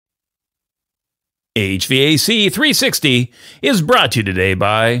HVAC 360 is brought to you today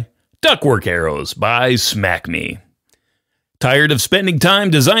by Ductwork Arrows by SmackMe. Tired of spending time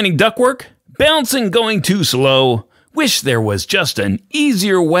designing ductwork? Balancing going too slow? Wish there was just an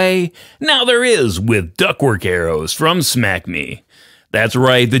easier way? Now there is with Ductwork Arrows from SmackMe. That's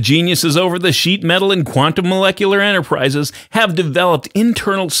right, the geniuses over the Sheet Metal and Quantum Molecular Enterprises have developed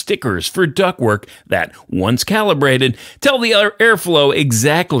internal stickers for ductwork that, once calibrated, tell the airflow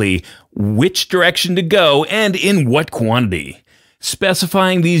exactly which direction to go and in what quantity.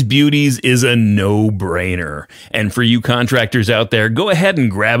 Specifying these beauties is a no-brainer. And for you contractors out there, go ahead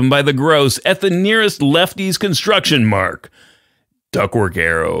and grab them by the gross at the nearest Lefty's Construction Mark. Ductwork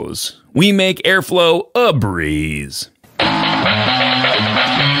Arrows. We make airflow a breeze.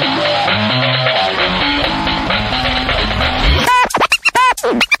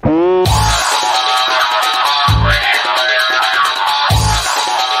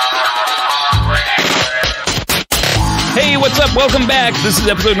 Hey, what's up? Welcome back. This is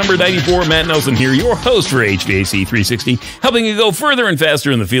episode number 94. Matt Nelson here, your host for HVAC 360, helping you go further and faster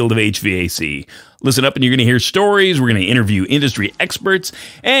in the field of HVAC. Listen up and you're going to hear stories, we're going to interview industry experts,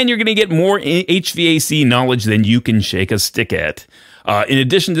 and you're going to get more HVAC knowledge than you can shake a stick at. In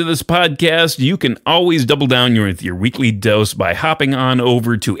addition to this podcast, you can always double down with your weekly dose by hopping on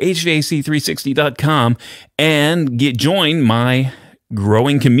over to HVAC360.com and join my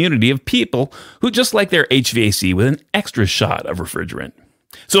growing community of people who just like their HVAC with an extra shot of refrigerant.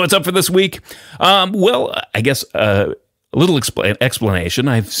 So what's up for this week? I guess a little explanation.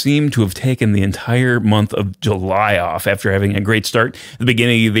 I've seemed to have taken the entire month of July off after having a great start at the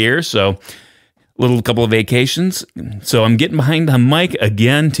beginning of the year. So couple of vacations. So I'm getting behind the mic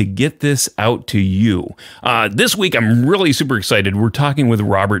again to get this out to you. This week, I'm really super excited. We're talking with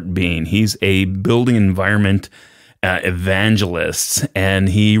Robert Bean. He's a building environment evangelist, and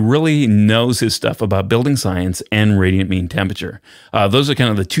he really knows his stuff about building science and radiant mean temperature. Those are kind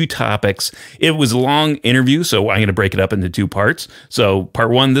of the two topics. It was a long interview, so I'm going to break it up into two parts. So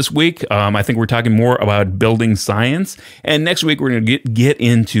part one this week, I think we're talking more about building science, and next week we're going to get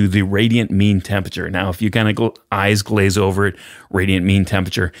into the radiant mean temperature. Now, if you kind of eyes glaze over it, radiant mean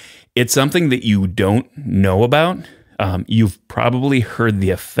temperature, it's something that you don't know about. You've probably heard the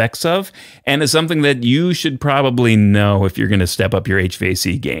effects of, and it's something that you should probably know if you're going to step up your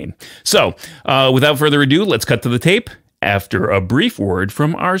HVAC game. So, without further ado, let's cut to the tape after a brief word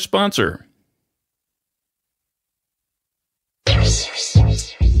from our sponsor.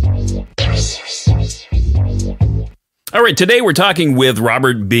 All right, today we're talking with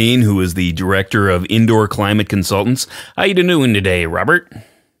Robert Bean, who is the Director of Indoor Climate Consultants. How you doing today, Robert?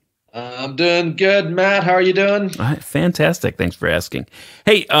 I'm doing good, Matt. How are you doing? Fantastic. Thanks for asking.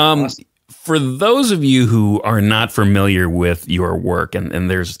 Hey, Awesome. For those of you who are not familiar with your work, and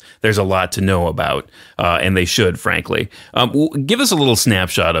there's a lot to know about, and they should, frankly, give us a little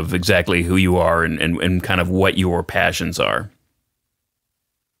snapshot of exactly who you are and kind of what your passions are.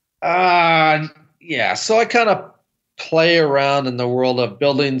 Yeah. So I kind of play around in the world of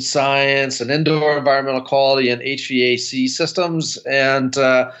building science and indoor environmental quality and HVAC systems, and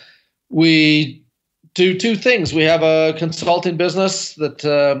we do two things. We have a consulting business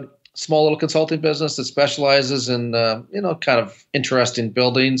small little consulting business that specializes in, kind of interesting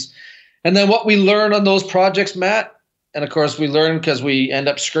buildings. And then what we learn on those projects, Matt, and of course we learn because we end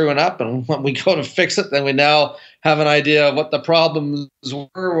up screwing up. And when we go to fix it, then we now have an idea of what the problems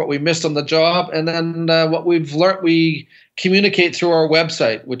were, what we missed on the job. And then what we've learned, we communicate through our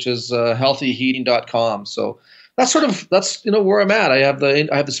website, which is healthyheating.com. So that's where I'm at. I have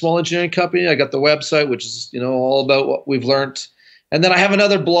the small engineering company. I got the website, which is all about what we've learned, and then I have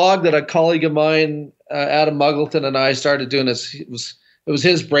another blog that a colleague of mine, Adam Muggleton, and I started doing. It was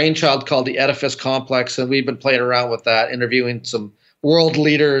his brainchild called the Edifice Complex, and we've been playing around with that, interviewing some world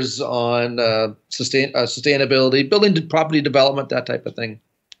leaders on sustainability, building property development, that type of thing.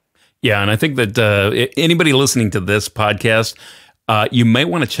 Yeah, and I think that anybody listening to this podcast, you might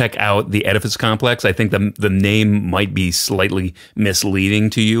want to check out the Edifice Complex. I think the name might be slightly misleading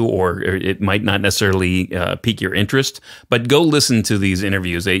to you, or it might not necessarily pique your interest. But go listen to these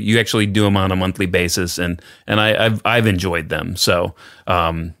interviews. You actually do them on a monthly basis, and I've enjoyed them. So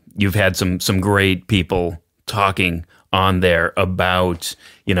you've had some great people talking on there about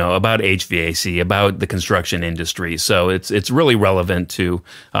HVAC, about the construction industry. So it's really relevant to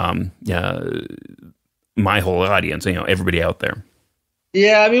my whole audience. Everybody out there.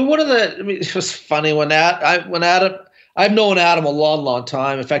 Yeah, it was funny when Adam, I've known Adam a long, long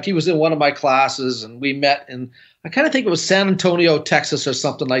time. In fact, he was in one of my classes, and we met in, I kind of think it was San Antonio, Texas, or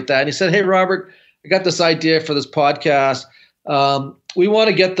something like that. And he said, "Hey, Robert, I got this idea for this podcast. We want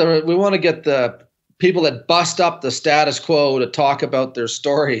to get the people that bust up the status quo to talk about their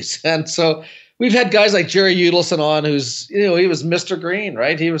stories. And so we've had guys like Jerry Udelson on, who's, he was Mr. Green,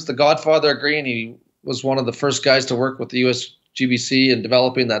 right? He was the godfather of green. He was one of the first guys to work with the USGBC in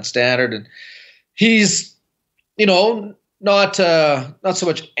developing that standard. And he's, not so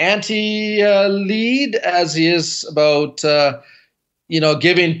much anti-lead as he is about,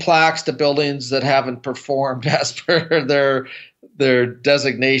 giving plaques to buildings that haven't performed as per their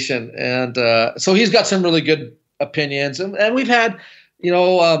designation. And so he's got some really good opinions. And we've had,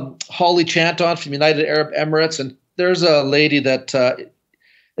 Holly Chant on from United Arab Emirates. And there's a lady that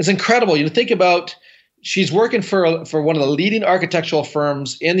is incredible. You think about, she's working for one of the leading architectural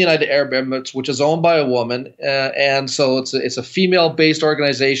firms in the United Arab Emirates, which is owned by a woman. And so it's a female-based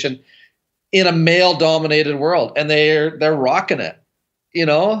organization in a male-dominated world. And they're rocking it,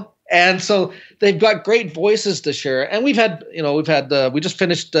 And so they've got great voices to share. And we just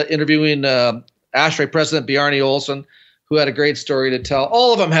finished interviewing ASHRAE President Bjarne Olsen, who had a great story to tell.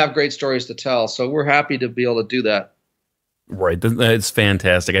 All of them have great stories to tell. So we're happy to be able to do that. Right. It's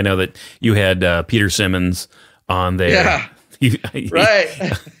fantastic. I know that you had Peter Simmons on there. Yeah. Right.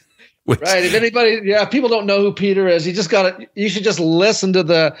 Right. If anybody, people don't know who Peter is, you should just listen to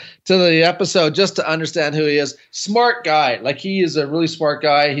the episode just to understand who he is. Smart guy. Like, he is a really smart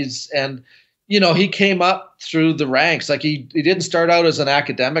guy. He came up through the ranks. Like, he didn't start out as an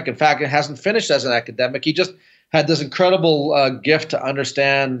academic. In fact, it hasn't finished as an academic. He just had this incredible gift to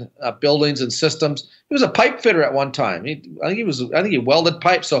understand buildings and systems. He was a pipe fitter at one time. I think he welded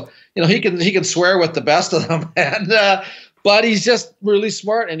pipes. So, he can swear with the best of them. And but he's just really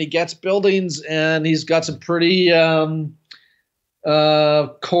smart, and he gets buildings, and he's got some pretty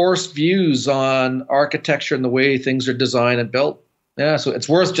coarse views on architecture and the way things are designed and built. Yeah, so it's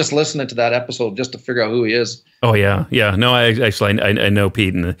worth just listening to that episode just to figure out who he is. Oh yeah. No, I know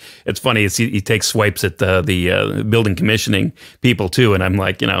Pete, and it's funny. He takes swipes at the building commissioning people too, and I'm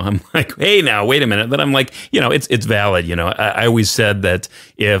like, hey, now wait a minute. But I'm like, it's valid. I always said that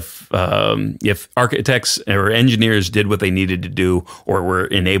if architects or engineers did what they needed to do, or were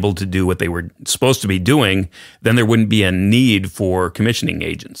enabled to do what they were supposed to be doing, then there wouldn't be a need for commissioning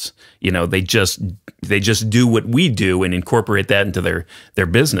agents. They just do what we do and incorporate that into their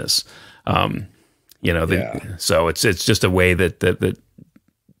business. So it's just a way that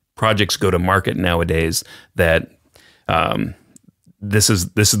projects go to market nowadays. That this is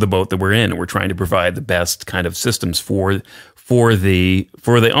the boat that we're in, and we're trying to provide the best kind of systems for the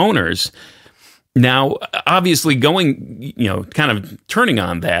owners. Now, obviously, going kind of turning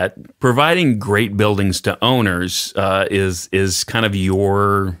on that, providing great buildings to owners is kind of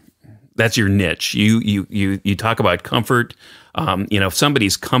that's your niche. You talk about comfort.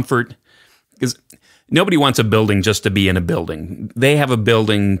 Somebody's comfort, because nobody wants a building just to be in a building. They have a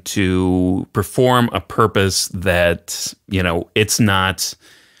building to perform a purpose that, it's not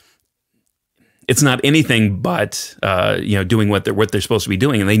anything but, doing what they're supposed to be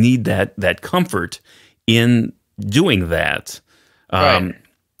doing. And they need that comfort in doing that. Right.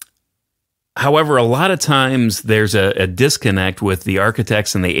 However, a lot of times there's a disconnect with the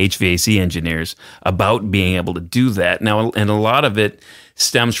architects and the HVAC engineers about being able to do that. Now, and a lot of it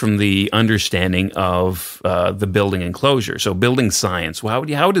stems from the understanding of the building enclosure. So, building science. Why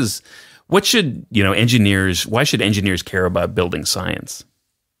should engineers care about building science?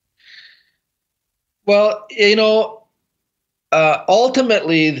 Well,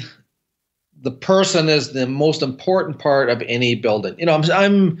 ultimately, the person is the most important part of any building.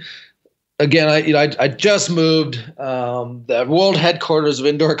 Again, I just moved. The world headquarters of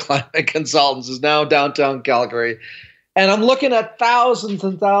Indoor Climate Consultants is now downtown Calgary. And I'm looking at thousands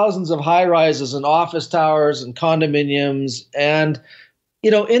and thousands of high-rises and office towers and condominiums. And,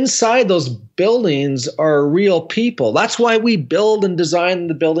 inside those buildings are real people. That's why we build and design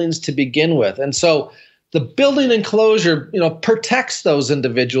the buildings to begin with. And so the building enclosure, protects those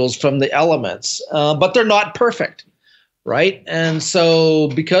individuals from the elements, but they're not perfect. Right. And so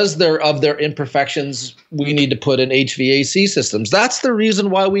because of their imperfections, we need to put in HVAC systems. That's the reason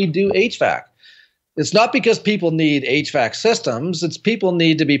why we do HVAC. It's not because people need HVAC systems. It's people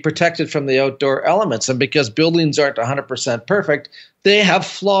need to be protected from the outdoor elements. And because buildings aren't 100% perfect, they have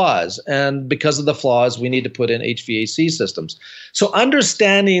flaws. And because of the flaws, we need to put in HVAC systems. So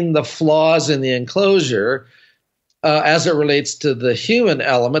understanding the flaws in the enclosure as it relates to the human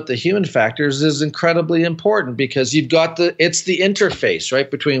element, the human factors, is incredibly important, because you've got it's the interface, right,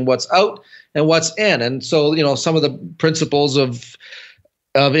 between what's out and what's in. And so, some of the principles of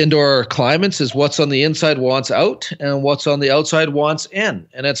indoor climates is what's on the inside wants out, and what's on the outside wants in.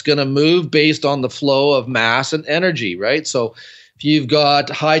 And it's going to move based on the flow of mass and energy, right? So If you've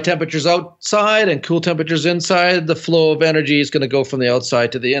got high temperatures outside and cool temperatures inside, the flow of energy is going to go from the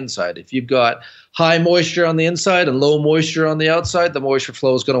outside to the inside. If you've got high moisture on the inside and low moisture on the outside, the moisture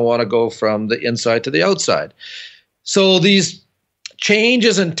flow is going to want to go from the inside to the outside. So these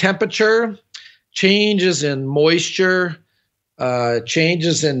changes in temperature, changes in moisture,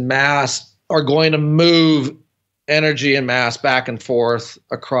 changes in mass are going to move energy and mass back and forth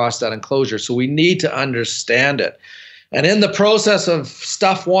across that enclosure. So we need to understand it. And in the process of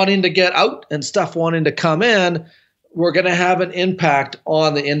stuff wanting to get out and stuff wanting to come in, we're going to have an impact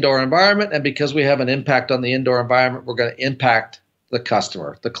on the indoor environment. And because we have an impact on the indoor environment, we're going to impact the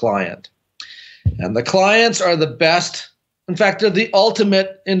customer, the client. And the clients are the best. In fact, they're the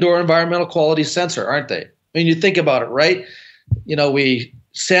ultimate indoor environmental quality sensor, aren't they? I mean, you think about it, right? You know, we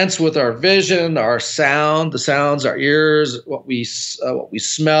sense with our vision, our sound, the sounds, our ears, what we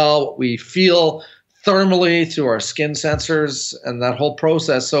smell, what we feel thermally through our skin sensors and that whole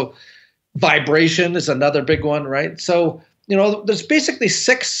process. So vibration is another big one, right? So, you know, there's basically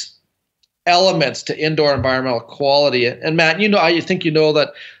 6 elements to indoor environmental quality. And Matt, you know, I think you know that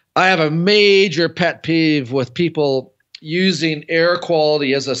I have a major pet peeve with people using air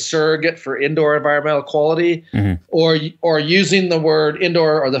quality as a surrogate for indoor environmental quality, or using the word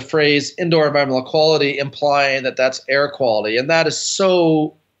indoor or the phrase indoor environmental quality implying that that's air quality. And that is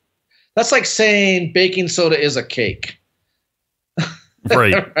so, that's like saying baking soda is a cake.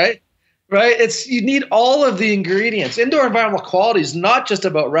 Right. Right? It's, you need all of the ingredients. Indoor environmental quality is not just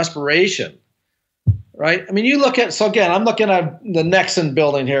about respiration, right? I mean, you look at, so again, I'm looking at the Nexen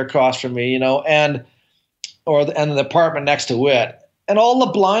building here across from me, you know, and the apartment next to it, and all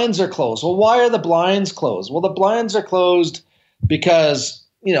the blinds are closed. Well, why are the blinds closed? Well, the blinds are closed because,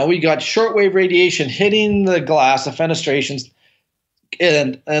 you know, we got shortwave radiation hitting the glass, the fenestrations,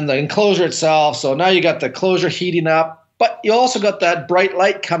 and the enclosure itself. So now you got the closure heating up. But you also got that bright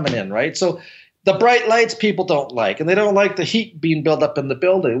light coming in, right? So the bright lights people don't like, and they don't like the heat being built up in the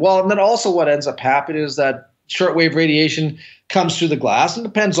building. Well, and then also what ends up happening is that shortwave radiation comes through the glass, and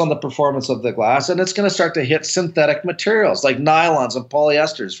depends on the performance of the glass, and it's going to start to hit synthetic materials like nylons and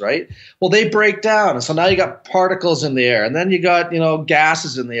polyesters, right? Well, they break down, and so now you got particles in the air, and then you got, you know,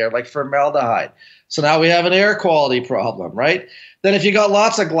 gases in the air like formaldehyde. So now we have an air quality problem, right? Then if you got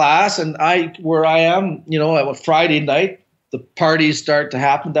lots of glass, and where I am, you know, on Friday night, the parties start to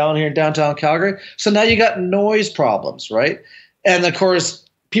happen down here in downtown Calgary. So now you got noise problems, right? And of course,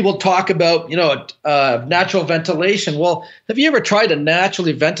 people talk about, you know, natural ventilation. Well, have you ever tried to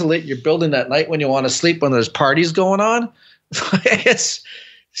naturally ventilate your building at night when you want to sleep when there's parties going on? It's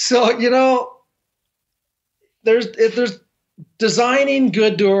so, you know, there's designing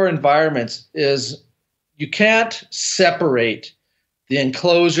good door environments is, you can't separate the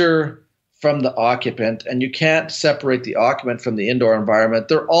enclosure from the occupant, and you can't separate the occupant from the indoor environment.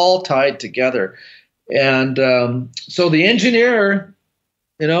 They're all tied together. And so the engineer,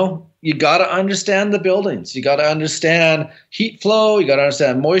 you know, you got to understand the buildings. You got to understand heat flow. You got to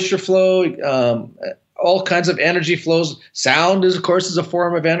understand moisture flow, all kinds of energy flows. Sound is, of course, is a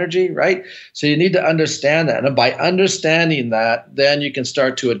form of energy, right? So you need to understand that. And by understanding that, then you can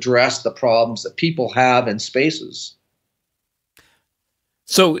start to address the problems that people have in spaces.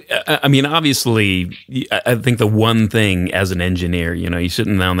 So, I mean, obviously, I think the one thing as an engineer, you know, you're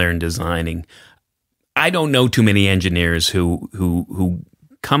sitting down there and designing. I don't know too many engineers who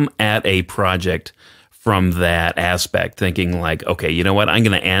come at a project from that aspect, thinking like, okay, you know what, I'm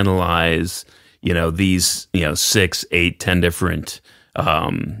going to analyze, you know, these, you know, 6, 8, 10 different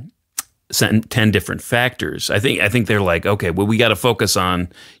 10 different factors. I think they're like, okay, well, we got to focus on,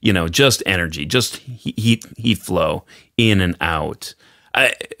 you know, just energy, just heat flow in and out.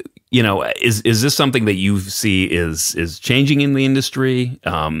 You know, is this something that you see is changing in the industry?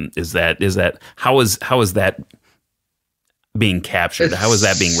 Is that how is that being captured? How is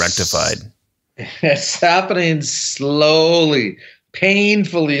that being rectified? It's happening slowly,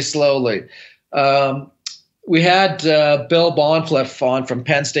 painfully slowly. We had Bill Bonfleth on from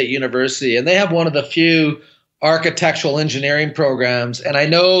Penn State University, and they have one of the few architectural engineering programs. And I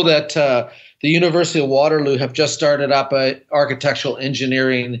know that the University of Waterloo have just started up an architectural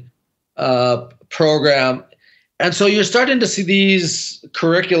engineering program. And so you're starting to see these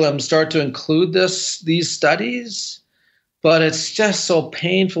curriculums start to include these studies, but it's just so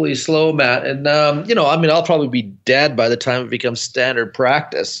painfully slow, Matt. And, you know, I mean, I'll probably be dead by the time it becomes standard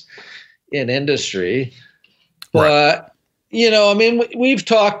practice in industry. But, you know, I mean, we've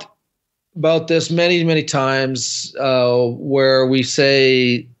talked about this many, many times where we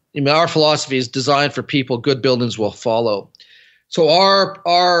say, I mean, our philosophy is designed for people, good buildings will follow. So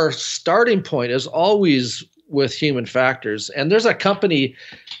our starting point is always with human factors. And there's a company,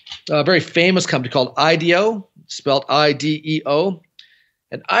 a very famous company called IDEO, spelled IDEO.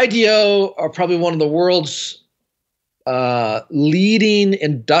 And IDEO are probably one of the world's leading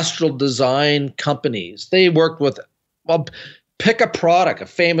industrial design companies. They worked with, well, pick a product, a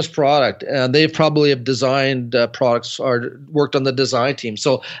famous product, and they probably have designed products or worked on the design team.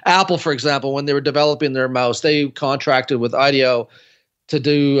 So Apple, for example, when they were developing their mouse, they contracted with IDEO to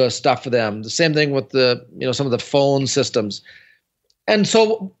do stuff for them. The same thing with some of the phone systems. And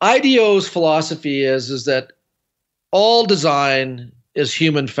so IDEO's philosophy is that all design is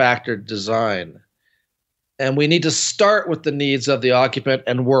human factor design. And we need to start with the needs of the occupant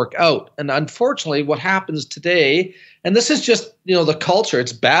and work out. And unfortunately, what happens today, and this is just, the culture,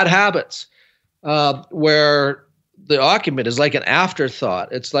 it's bad habits, where the occupant is like an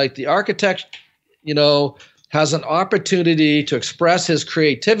afterthought. It's like the architect, has an opportunity to express his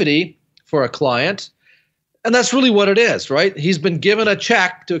creativity for a client. And that's really what it is, right? He's been given a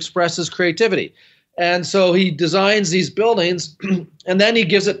check to express his creativity. And so he designs these buildings and then he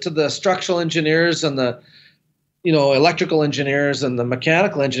gives it to the structural engineers and the electrical engineers and the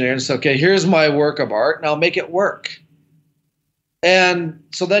mechanical engineers. Okay, here's my work of art. Now make it work. And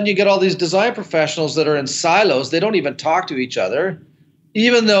so then you get all these design professionals that are in silos. They don't even talk to each other,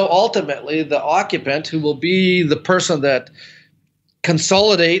 even though ultimately the occupant, who will be the person that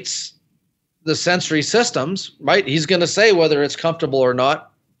consolidates the sensory systems, right? He's going to say whether it's comfortable or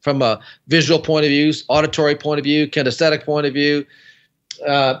not from a visual point of view, auditory point of view, kinesthetic point of view.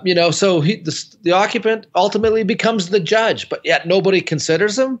 So the occupant ultimately becomes the judge, but yet nobody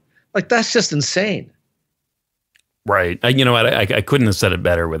considers him. Like, that's just insane. Right. I couldn't have said it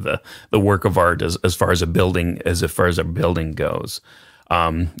better with the work of art as far as a building goes.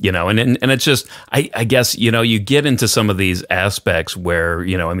 And it's just, I guess, you get into some of these aspects where,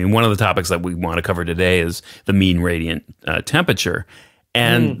 one of the topics that we want to cover today is the mean radiant temperature.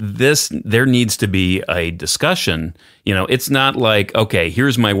 And there needs to be a discussion. It's not like, okay,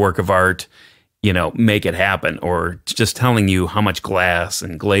 here's my work of art, make it happen, or just telling you how much glass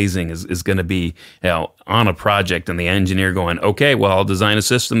and glazing is going to be, on a project, and the engineer going, okay, well, I'll design a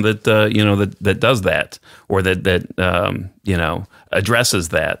system that, that does that, or that addresses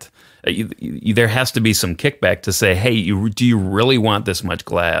that. There has to be some kickback to say, hey, do you really want this much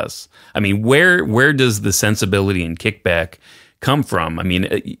glass? I mean, where does the sensibility and kickback come from? I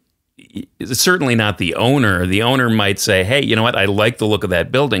mean, it's certainly not the owner. The owner might say, hey, you know what? I like the look of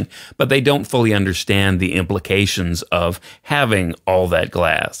that building, but they don't fully understand the implications of having all that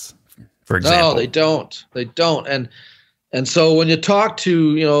glass, for example. No, they don't. They don't. And so when you talk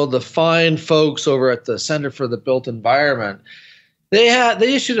to, the fine folks over at the Center for the Built Environment, they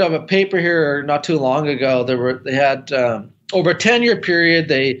issued a paper here not too long ago. They had over a 10-year period,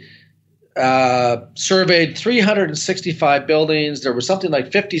 they surveyed 365 buildings. There was something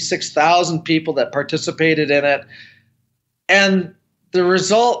like 56,000 people that participated in it. And the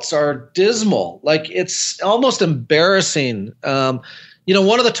results are dismal. Like, it's almost embarrassing. One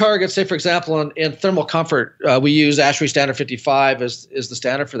of the targets, say, for example, in thermal comfort, we use ASHRAE Standard 55 is the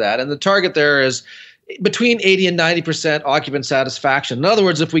standard for that. And the target there is between 80 and 90% occupant satisfaction. In other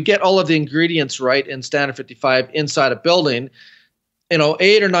words, if we get all of the ingredients right in Standard 55 inside a building,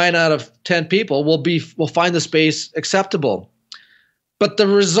 8 or 9 out of 10 people will find the space acceptable. But the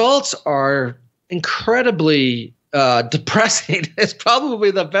results are incredibly depressing. It's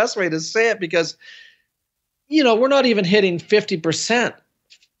probably the best way to say it, because, we're not even hitting 50%,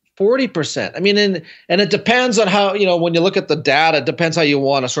 40%. I mean, and it depends on how, when you look at the data, it depends how you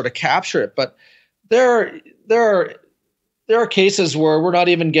want to sort of capture it. But there are cases where we're not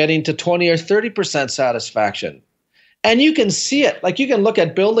even getting to 20 or 30% satisfaction. And you can see it. Like, you can look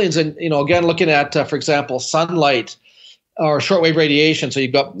at buildings and, again, looking at, for example, sunlight or shortwave radiation. So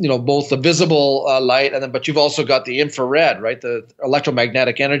you've got, both the visible light, but you've also got the infrared, right? The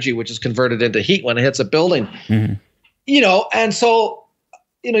electromagnetic energy, which is converted into heat when it hits a building. Mm-hmm. And so,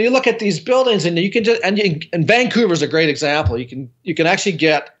 you look at these buildings and you can just, and Vancouver is a great example. You can actually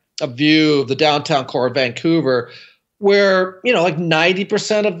get a view of the downtown core of Vancouver where, like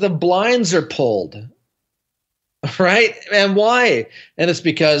 90% of the blinds are pulled. Right? And why? And it's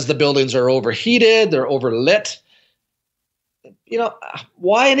because the buildings are overheated, they're overlit.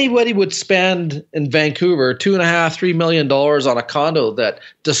 Why anybody would spend in Vancouver $2.5–3 million on a condo that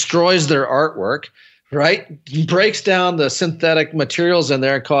destroys their artwork, right? Breaks down the synthetic materials in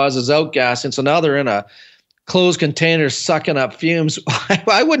there and causes outgassing. So now they're in a closed container sucking up fumes.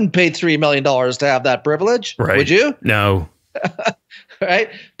 I wouldn't pay $3 million to have that privilege. Right. Would you? No.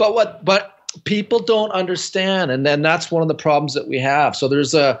 Right? But people don't understand, and then that's one of the problems that we have. So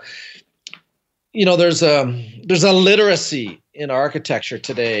there's there's a literacy in architecture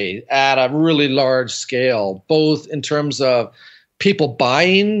today at a really large scale, both in terms of people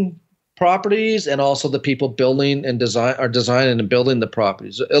buying properties and also the people building and designing and building the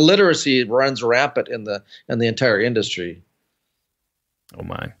properties. Illiteracy runs rampant in the entire industry. Oh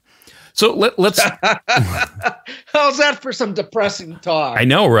my. So let's. How's that for some depressing talk? I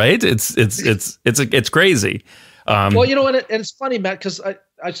know, right? It's crazy. Well, and it's funny, Matt, because I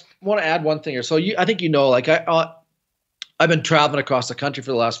just want to add one thing here. So I think like I've been traveling across the country for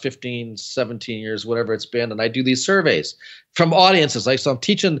the last 15, 17 years, whatever it's been, and I do these surveys from audiences. So I'm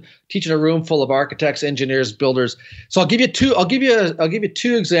teaching a room full of architects, engineers, builders. So I'll give you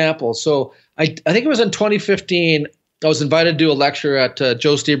two examples. So I think it was in 2015. I was invited to do a lecture at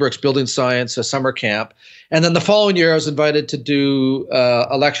Joe Stieberk's Building Science Summer Camp. And then the following year, I was invited to do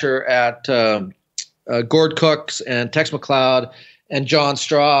a lecture at Gord Cook's and Tex McLeod and John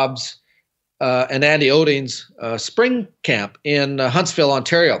Straub's and Andy Oding's spring camp in Huntsville,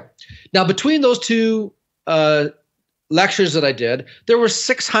 Ontario. Now, between those two lectures that I did, there were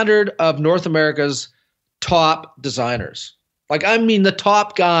 600 of North America's top designers. Like, I mean, the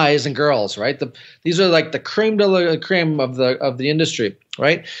top guys and girls, right? These are like the creme de la creme of the industry,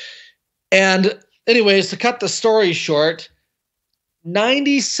 right? And anyways, to cut the story short,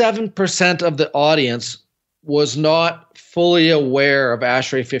 97% of the audience was not fully aware of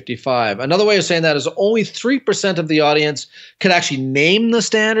ASHRAE 55. Another way of saying that is only 3% of the audience could actually name the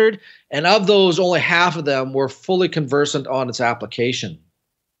standard, and of those, only half of them were fully conversant on its application.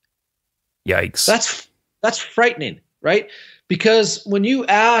 Yikes. That's frightening, right? Because when you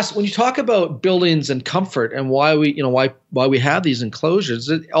talk about buildings and comfort and why we have these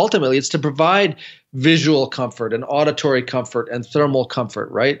enclosures, ultimately it's to provide visual comfort and auditory comfort and thermal comfort,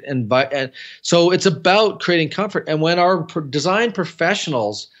 right? And so it's about creating comfort. And when our design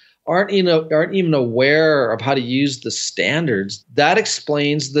professionals aren't even aware of how to use the standards, that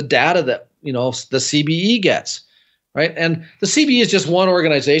explains the data that the CBE gets. Right. And the CBE is just one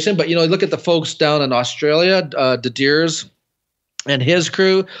organization, but look at the folks down in Australia, De Deers and his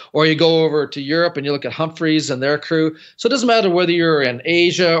crew, or you go over to Europe and you look at Humphreys and their crew. So it doesn't matter whether you're in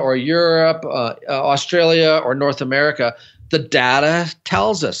Asia or Europe, Australia or North America, the data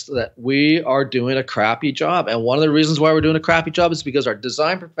tells us that we are doing a crappy job. And one of the reasons why we're doing a crappy job is because our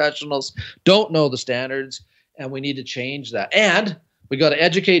design professionals don't know the standards, and we need to change that. And we got to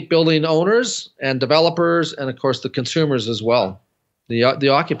educate building owners and developers and, of course, the consumers as well, the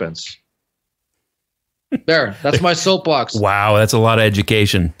occupants. There, that's my soapbox. Wow, that's a lot of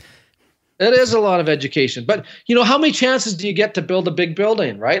education. It is a lot of education. But, how many chances do you get to build a big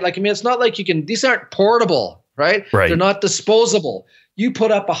building, right? Like, I mean, it's not like these aren't portable, right? They're not disposable. You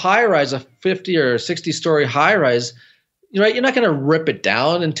put up a high rise, a 50 or 60-story high rise, right? You're not going to rip it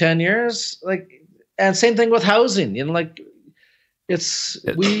down in 10 years. And same thing with housing, there's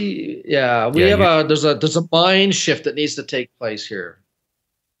a mind shift that needs to take place here.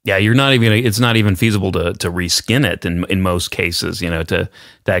 Yeah, it's not even feasible to reskin it in most cases, to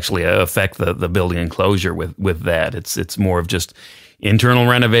actually affect the building enclosure with that. It's more of just internal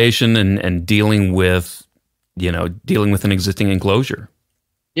renovation and dealing with an existing enclosure.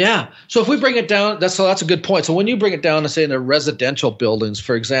 Yeah. So if we bring it down, that's a good point. So when you bring it down to say in the residential buildings,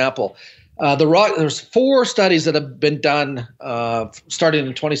 for example, there's 4 studies that have been done starting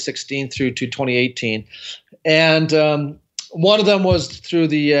in 2016 through to 2018. And one of them was through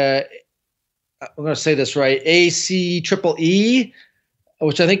the, I'm going to say this right, ACEEE,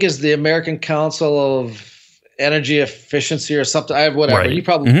 which I think is the American Council of Energy Efficiency or something. Whatever. Right. You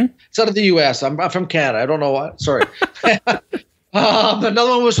probably, It's out of the U.S. I'm from Canada. I don't know what. Sorry.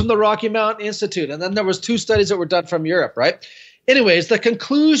 Another one was from the Rocky Mountain Institute. And then there was 2 studies that were done from Europe, right? Anyways, the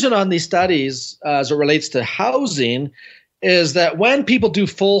conclusion on these studies as it relates to housing is that when people do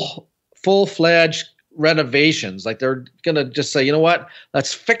full-fledged renovations, like they're going to just say, what,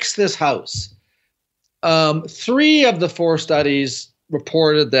 let's fix this house. 3 of the 4 studies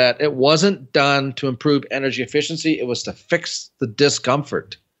reported that it wasn't done to improve energy efficiency. It was to fix the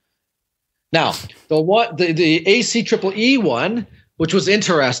discomfort. Now, the ACEEE one, which was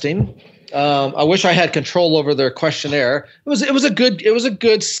interesting, I wish I had control over their questionnaire. It was a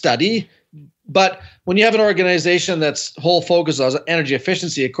good study, but when you have an organization that's whole focus on energy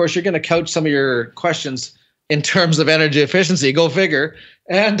efficiency, of course, you're going to couch some of your questions in terms of energy efficiency. Go figure.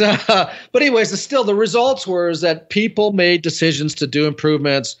 And but anyways, still the results were that people made decisions to do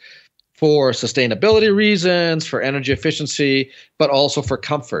improvements for sustainability reasons, for energy efficiency, but also for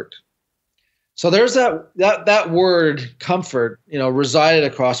comfort. So there's that word comfort, resided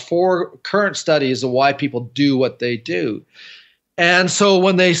across 4 current studies of why people do what they do. And so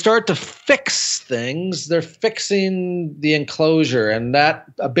when they start to fix things, they're fixing the enclosure. And that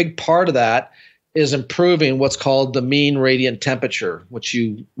a big part of that is improving what's called the mean radiant temperature, which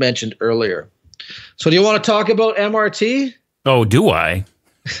you mentioned earlier. So do you want to talk about MRT? Oh, do I?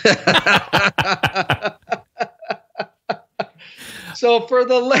 So for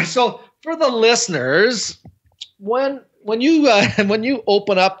the listeners, when you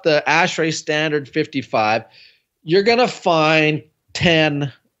open up the ASHRAE Standard 55, you're going to find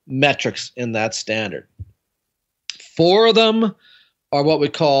 10 metrics in that standard. 4 of them are what we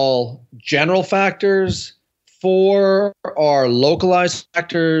call general factors, 4 are localized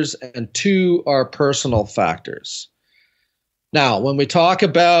factors, and 2 are personal factors. Now, when we talk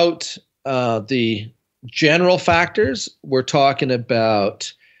about the general factors, we're talking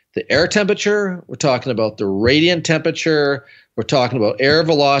about the air temperature, we're talking about the radiant temperature, we're talking about air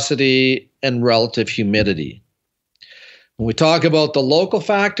velocity, and relative humidity. When we talk about the local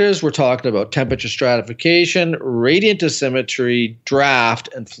factors, we're talking about temperature stratification, radiant asymmetry, draft,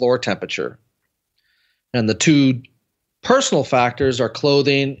 and floor temperature. And the 2 personal factors are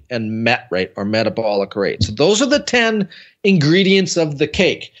clothing and MET rate, or metabolic rate. So those are the 10 ingredients of the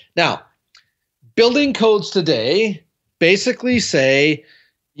cake. Now, building codes today basically say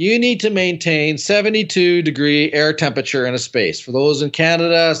you need to maintain 72-degree air temperature in a space. For those in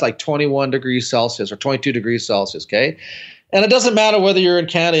Canada, it's like 21 degrees Celsius or 22 degrees Celsius, okay? And it doesn't matter whether you're in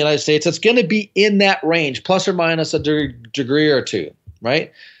Canada or the United States, it's going to be in that range, plus or minus a degree or 2,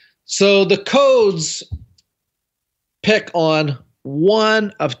 right? So the codes pick on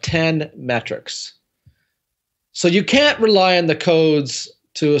 1 of 10 metrics. So you can't rely on the codes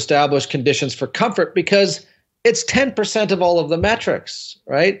to establish conditions for comfort because it's 10% of all of the metrics,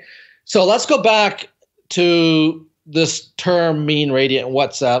 right? So let's go back to this term mean radiant and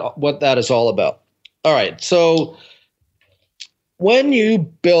what that is all about. All right, so when you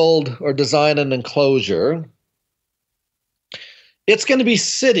build or design an enclosure, it's going to be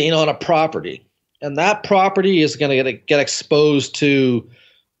sitting on a property, and that property is going to get exposed to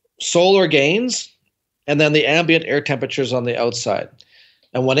solar gains and then the ambient air temperatures on the outside.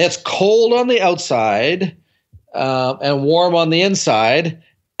 And when it's cold on the outside and warm on the inside,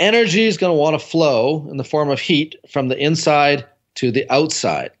 energy is going to want to flow in the form of heat from the inside to the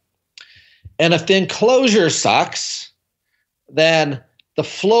outside. And if the enclosure sucks, then the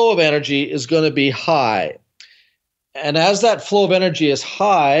flow of energy is going to be high. And as that flow of energy is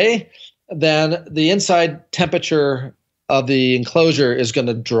high, then the inside temperature of the enclosure is going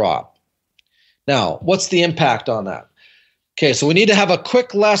to drop. Now, what's the impact on that? Okay, so we need to have a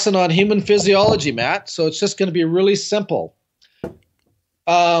quick lesson on human physiology, Matt. So it's just going to be really simple.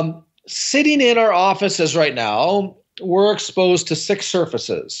 Sitting in our offices right now, we're exposed to 6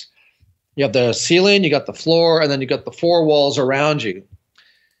 surfaces. You have the ceiling, you got the floor, and then you got the 4 walls around you.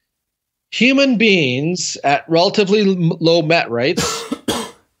 Human beings at relatively low MET rates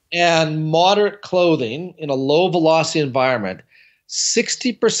and moderate clothing in a low velocity environment,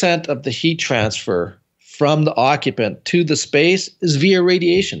 60% of the heat transfer from the occupant to the space is via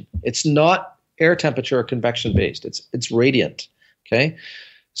radiation. It's not air temperature or convection based. It's radiant. Okay.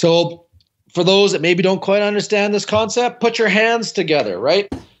 So for those that maybe don't quite understand this concept, put your hands together, right?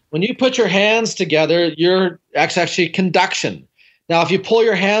 When you put your hands together, you're actually conduction. Now, if you pull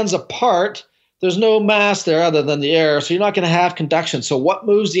your hands apart, there's no mass there other than the air, so you're not going to have conduction. So what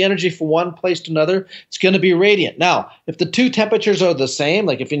moves the energy from one place to another? It's going to be radiant. Now, if the 2 temperatures are the same,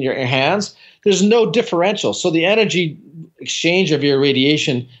 like if in your hands, there's no differential. So the energy exchange of your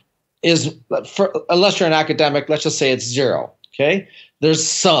radiation is, unless you're an academic, let's just say it's 0, okay? There's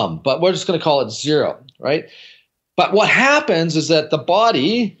some, but we're just going to call it 0, right? But what happens is that the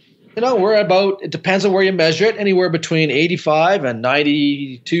body, it depends on where you measure it, anywhere between 85 and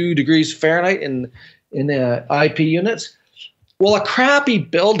 92 degrees Fahrenheit in IP units. Well, a crappy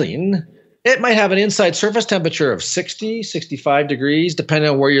building, it might have an inside surface temperature of 60, 65 degrees, depending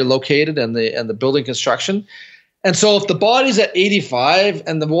on where you're located and the building construction. And so if the body's at 85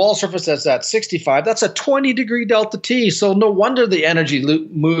 and the wall surface is at 65, that's a 20-degree delta T. So no wonder the energy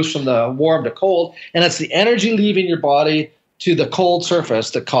moves from the warm to cold, and it's the energy leaving your body to the cold surface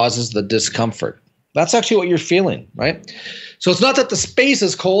that causes the discomfort. That's actually what you're feeling, right? So it's not that the space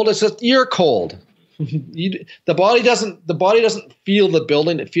is cold; it's just you're cold. The body doesn't feel the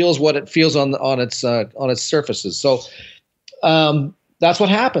building; it feels what it feels on its surfaces. So that's what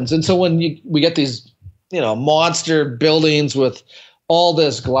happens. And so when we get these monster buildings with all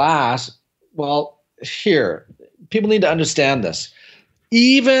this glass, well, here people need to understand this.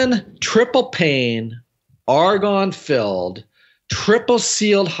 Even triple pane, argon filled, triple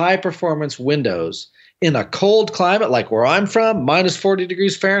sealed high performance windows in a cold climate like where I'm from, minus 40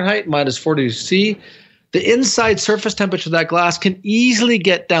 degrees Fahrenheit, minus 40 degrees C, the inside surface temperature of that glass can easily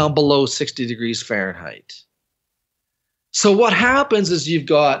get down below 60 degrees Fahrenheit. So what happens is you've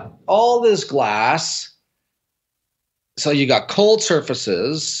got all this glass. So you got cold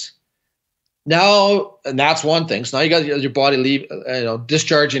surfaces. Now, and that's one thing. So now you got your body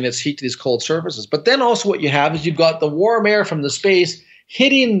discharging its heat to these cold surfaces. But then also what you have is you've got the warm air from the space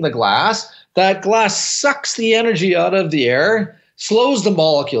hitting the glass. That glass sucks the energy out of the air, slows the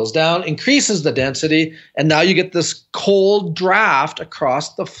molecules down, increases the density, and now you get this cold draft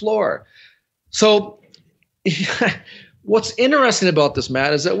across the floor. So what's interesting about this,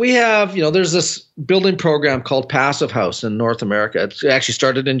 Matt, is that we have, there's this building program called Passive House in North America. It actually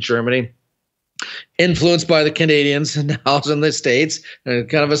started in Germany, influenced by the Canadians, and now it's in the States, and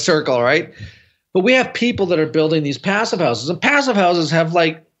kind of a circle, right? But we have people that are building these passive houses, and passive houses have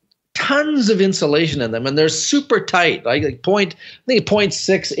like tons of insulation in them, and they're super tight, like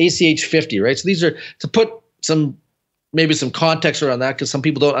 0.6 ACH 50, right? So these are, to put maybe some context around that, because some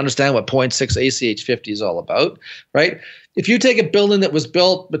people don't understand what 0.6 ACH 50 is all about, right? If you take a building that was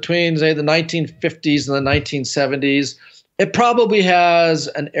built between, say, the 1950s and the 1970s, it probably has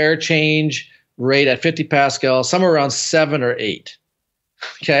an air change rate at 50 Pascal, somewhere around 7 or 8,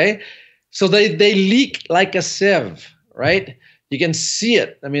 okay? So they leak like a sieve, right? You can see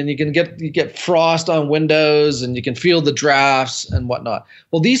it. I mean, you get frost on windows, and you can feel the drafts and whatnot.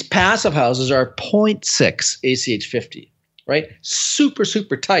 Well, these passive houses are 0.6 ACH 50, right? Super,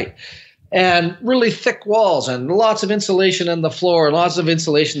 super tight, and really thick walls, and lots of insulation in the floor, and lots of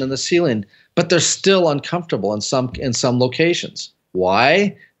insulation in the ceiling. But they're still uncomfortable in some locations.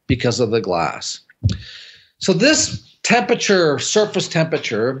 Why? Because of the glass. So this temperature, surface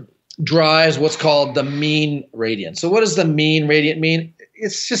temperature, drives what's called the mean radiant. So what does the mean radiant mean?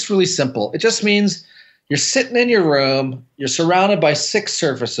 It's just really simple. It just means you're sitting in your room, you're surrounded by 6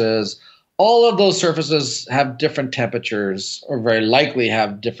 surfaces. All of those surfaces have different temperatures, or very likely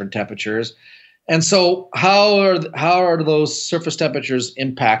have different temperatures. And so how are those surface temperatures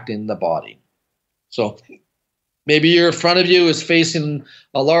impacting the body? So maybe your front of you is facing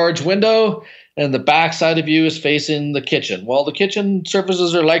a large window, and the back side of you is facing the kitchen. Well, the kitchen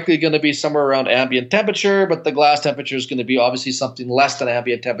surfaces are likely going to be somewhere around ambient temperature, but the glass temperature is going to be obviously something less than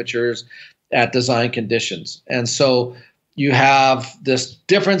ambient temperatures at design conditions. And so you have this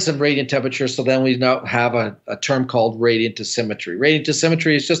difference in radiant temperature. So then we now have a term called radiant asymmetry. Radiant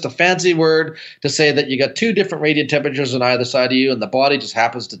asymmetry is just a fancy word to say that you got 2 different radiant temperatures on either side of you, and the body just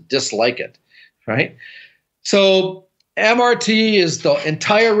happens to dislike it, right? So MRT is the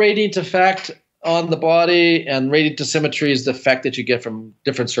entire radiant effect on the body, and radiant asymmetry is the effect that you get from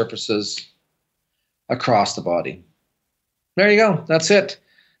different surfaces across the body. There you go. That's it.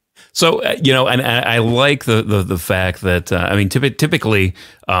 So, and I like the fact that, typically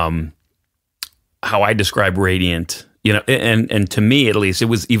how I describe radiant, and to me at least, it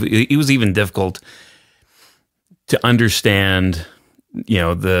was even difficult to understand,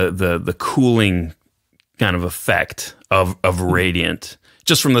 the cooling kind of effect of radiant,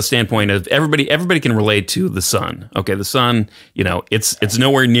 just from the standpoint of everybody can relate to the sun. Okay, the sun, it's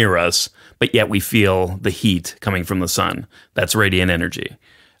nowhere near us, but yet we feel the heat coming from the sun. That's radiant energy.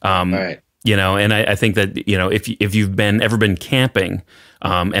 Right. And I think that, if you've ever been camping,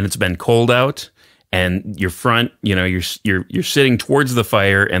 and it's been cold out, and your front, you're sitting towards the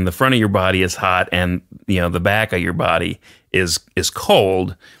fire, and the front of your body is hot, and the back of your body is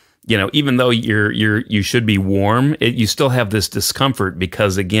cold. Even though you should be warm, you still have this discomfort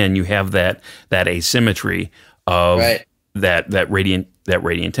because, again, you have that asymmetry of right. that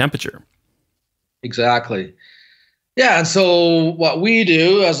radiant temperature. Exactly. Yeah, and so what we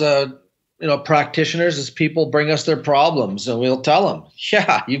do as practitioners is people bring us their problems, and we'll tell them,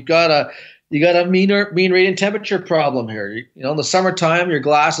 yeah, you got a mean radiant temperature problem here. In the summertime, your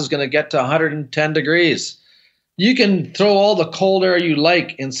glass is going to get to 110 degrees. You can throw all the cold air you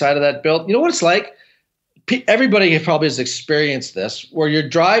like inside of that build. You know what it's like? Everybody probably has experienced this, where you're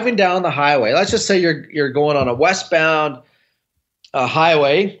driving down the highway. Let's just say you're going on a westbound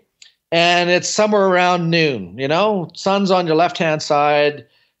highway, and it's somewhere around noon. Sun's on your left-hand side.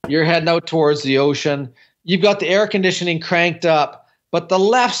 You're heading out towards the ocean. You've got the air conditioning cranked up, but the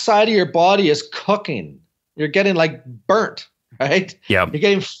left side of your body is cooking. You're getting like burnt, right? Yeah.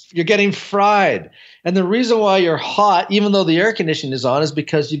 You're getting fried. And the reason why you're hot, even though the air conditioning is on, is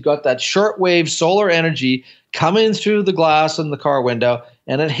because you've got that shortwave solar energy coming through the glass in the car window,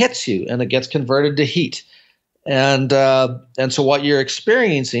 and it hits you, and it gets converted to heat. And so what you're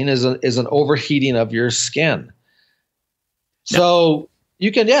experiencing is an overheating of your skin. So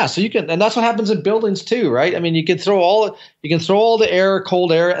You can, yeah. So you can, and that's what happens in buildings too, right? I mean, you can throw all the air,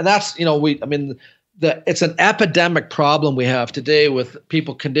 cold air, and that's, it's an epidemic problem we have today with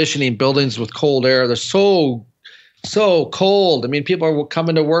people conditioning buildings with cold air. They're so cold. I mean, people are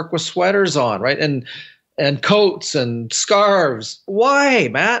coming to work with sweaters on, right? And coats and scarves. Why,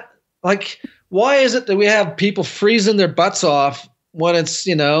 Matt? Like, why is it that we have people freezing their butts off when it's,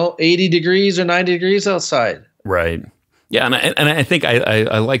 80 degrees or 90 degrees outside? Right. Yeah, and I think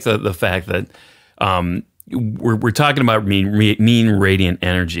I like the fact that we're talking about mean radiant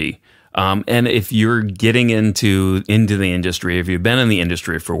energy, and if you're getting into the industry, if you've been in the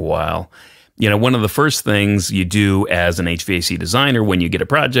industry for a while, one of the first things you do as an HVAC designer when you get a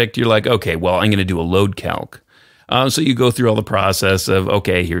project, you're like, okay, well, I'm going to do a load calc. So you go through all the process of,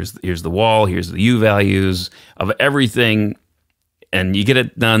 okay, here's the wall, here's the U values of everything, and you get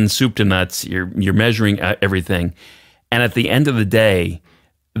it done soup to nuts. You're measuring everything. And at the end of the day,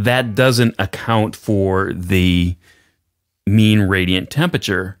 that doesn't account for the mean radiant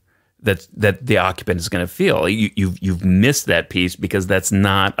temperature that the occupant is going to feel. You've missed that piece because that's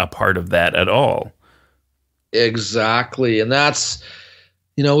not a part of that at all. Exactly. And that's,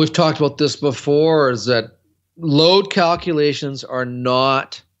 we've talked about this before, is that load calculations are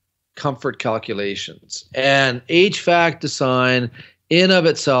not comfort calculations. And HVAC design in of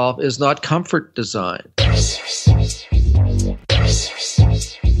itself is not comfort design.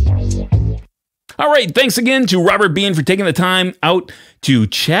 All right, thanks again to Robert Bean for taking the time out to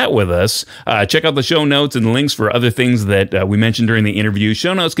chat with us. Check out the show notes and links for other things that we mentioned during the interview.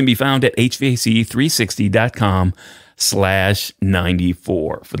 Show notes can be found at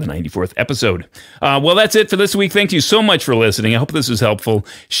hvac360.com/94 for the 94th episode. Well, that's it for this week. Thank you so much for listening. I hope this was helpful.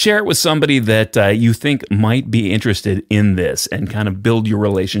 Share it with somebody that you think might be interested in this and kind of build your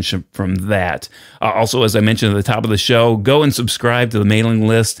relationship from that. Also, as I mentioned at the top of the show, go and subscribe to the mailing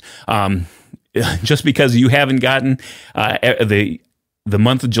list. Just because you haven't gotten the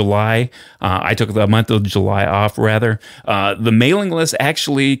month of July, I took the month of July off, rather. The mailing list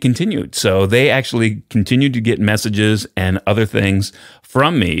actually continued. So they actually continued to get messages and other things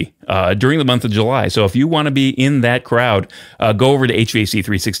from me during the month of July. So if you want to be in that crowd, go over to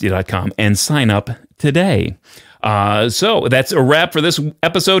hvac360.com and sign up today. So that's a wrap for this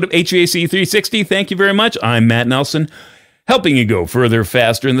episode of HVAC 360. Thank you very much. I'm Matt Nelson, helping you go further,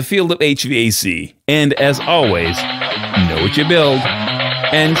 faster in the field of HVAC. And as always, know what you build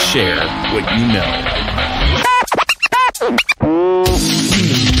and share what you know.